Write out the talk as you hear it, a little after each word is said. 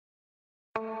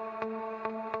Don't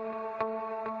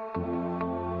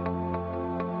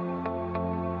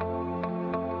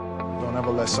ever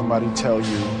let somebody tell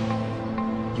you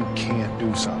you can't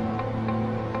do something.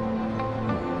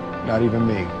 Not even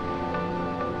me.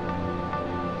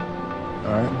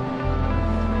 All right?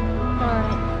 All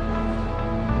right.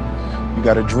 You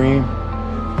got a dream,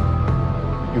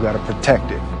 you got to protect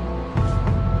it.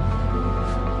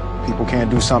 People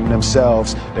can't do something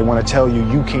themselves. They want to tell you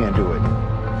you can't do it.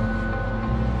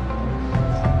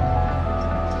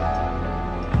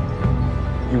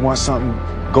 You want something,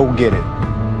 go get it.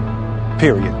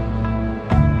 Period.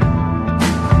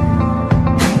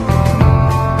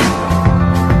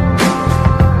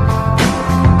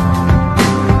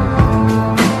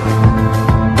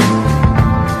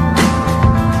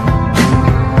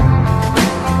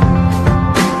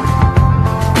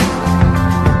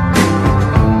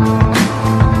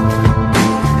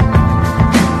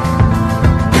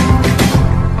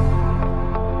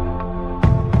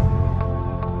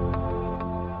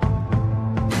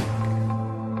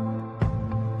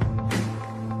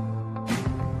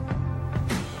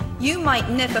 You might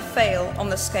never fail on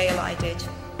the scale I did,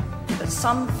 but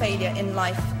some failure in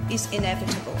life is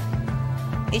inevitable.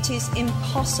 It is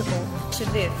impossible to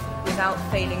live without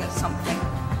failing at something,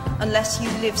 unless you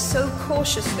live so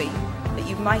cautiously that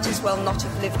you might as well not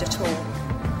have lived at all,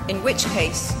 in which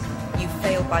case you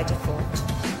fail by default.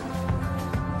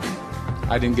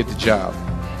 I didn't get the job.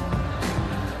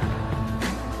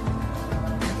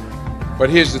 But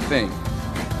here's the thing.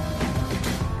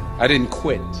 I didn't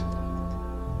quit.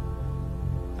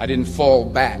 I didn't fall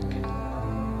back.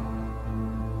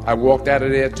 I walked out of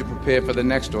there to prepare for the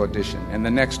next audition, and the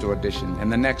next audition,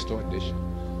 and the next audition.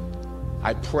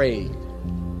 I prayed.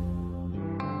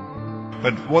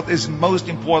 But what is most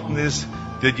important is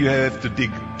that you have to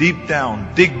dig deep down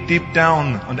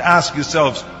and ask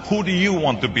yourselves, who do you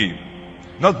want to be?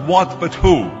 Not what, but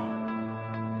who.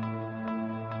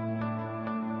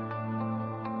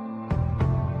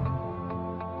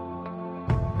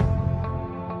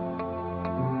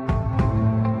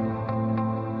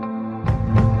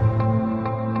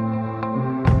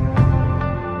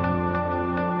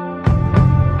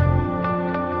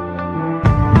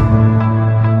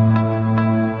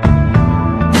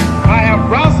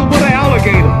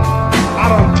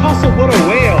 With a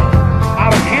whale,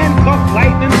 out of handcuffed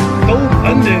lightning, throw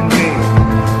thunder in there.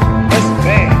 That's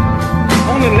bad.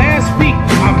 Only last week,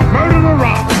 I murdered a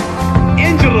rock,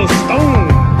 injured a stone,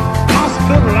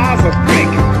 hospitalized a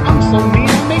brick. I'm so mean,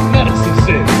 I make medicine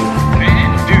shit. Man,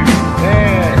 dude.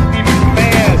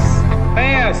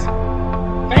 Fast.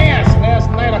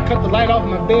 Last night, I cut the light off in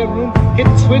my bedroom, hit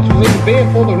the switch, was in the bed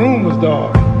before the room was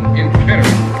dark.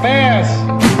 Fast.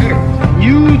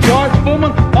 You, George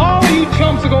Foreman, all of you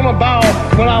chumps are gonna bow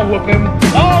when I whoop him.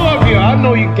 All of you. I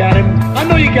know you got him. I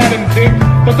know you got him, Dick.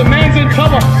 But the man's in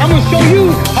trouble. I'm gonna show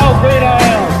you how great I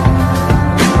am.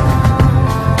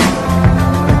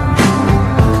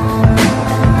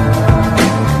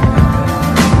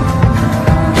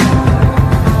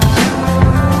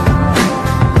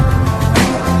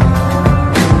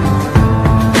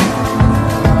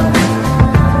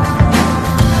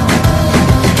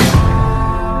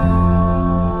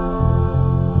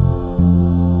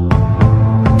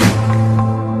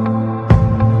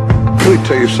 Let me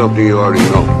tell you something you already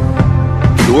know.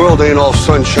 The world ain't all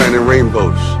sunshine and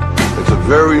rainbows. It's a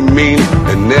very mean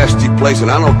and nasty place,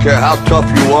 and I don't care how tough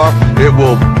you are, it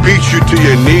will beat you to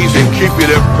your knees and keep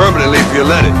you there permanently if you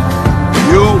let it.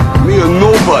 You, me, or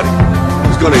nobody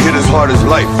is gonna hit as hard as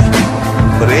life.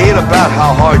 But it ain't about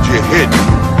how hard you hit.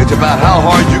 It's about how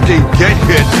hard you can get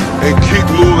hit and keep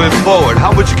moving forward.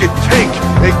 How much you can take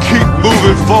and keep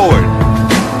moving forward.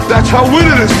 That's how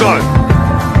winning is done.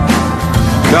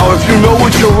 Now if you know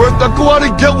what you're worth, now go out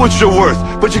and get what you're worth.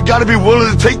 But you gotta be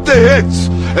willing to take the hits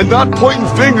and not pointing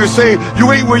fingers saying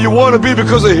you ain't where you want to be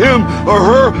because of him or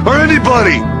her or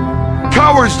anybody.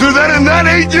 Cowards do that, and that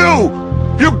ain't you.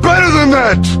 You're better than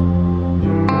that.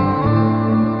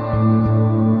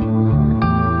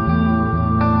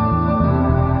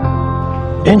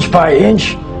 Inch by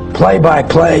inch, play by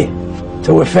play,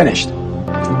 till we're finished.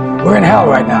 We're in hell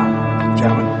right now,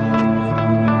 gentlemen.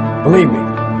 Believe me.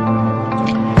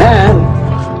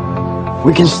 And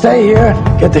we can stay here,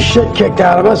 get the shit kicked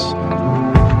out of us,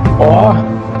 or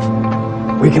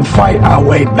we can fight our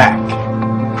way back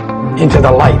into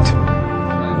the light.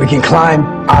 We can climb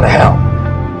out of hell.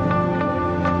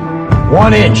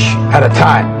 1 inch at a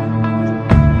time.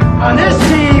 On this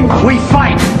team, we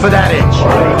fight for that inch.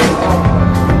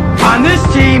 On this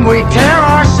team, we tear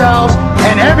ourselves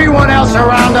and everyone else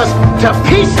around us to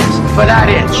pieces for that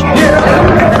inch.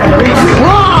 We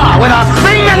claw with our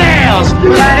fingernails.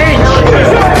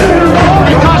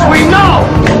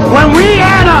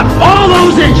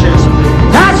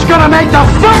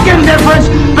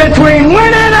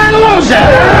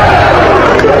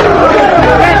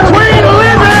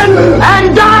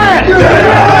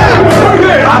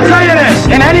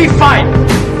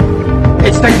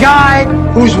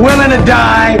 who's willing to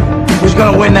die, who's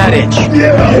gonna win that itch.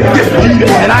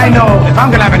 And I know if I'm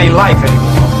gonna have any life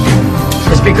anymore,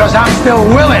 it's because I'm still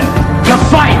willing to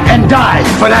fight and die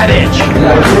for that itch.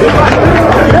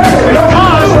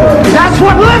 Because that's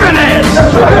what living is.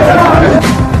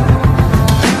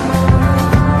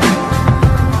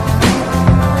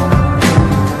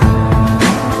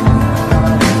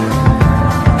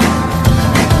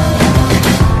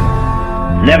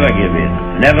 Never give in.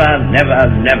 Never, never,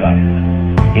 never.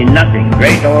 In nothing,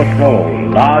 great or small,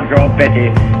 large or petty,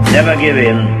 never give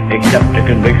in except to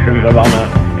convictions of honor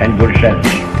and good sense.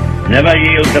 Never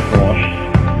yield to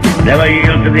force. Never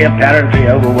yield to the apparently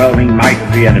overwhelming might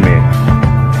of the enemy.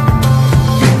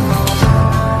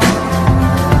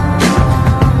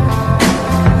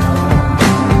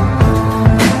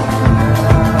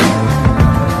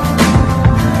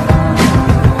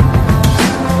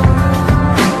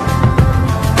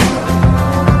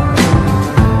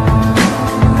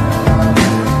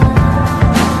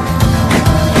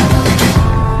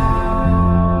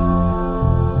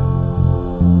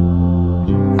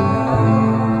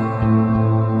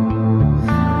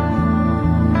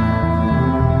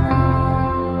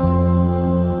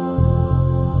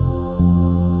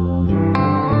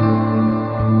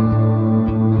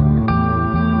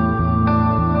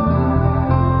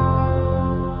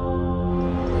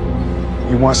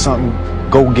 You want something,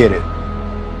 go get it.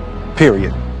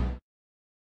 Period.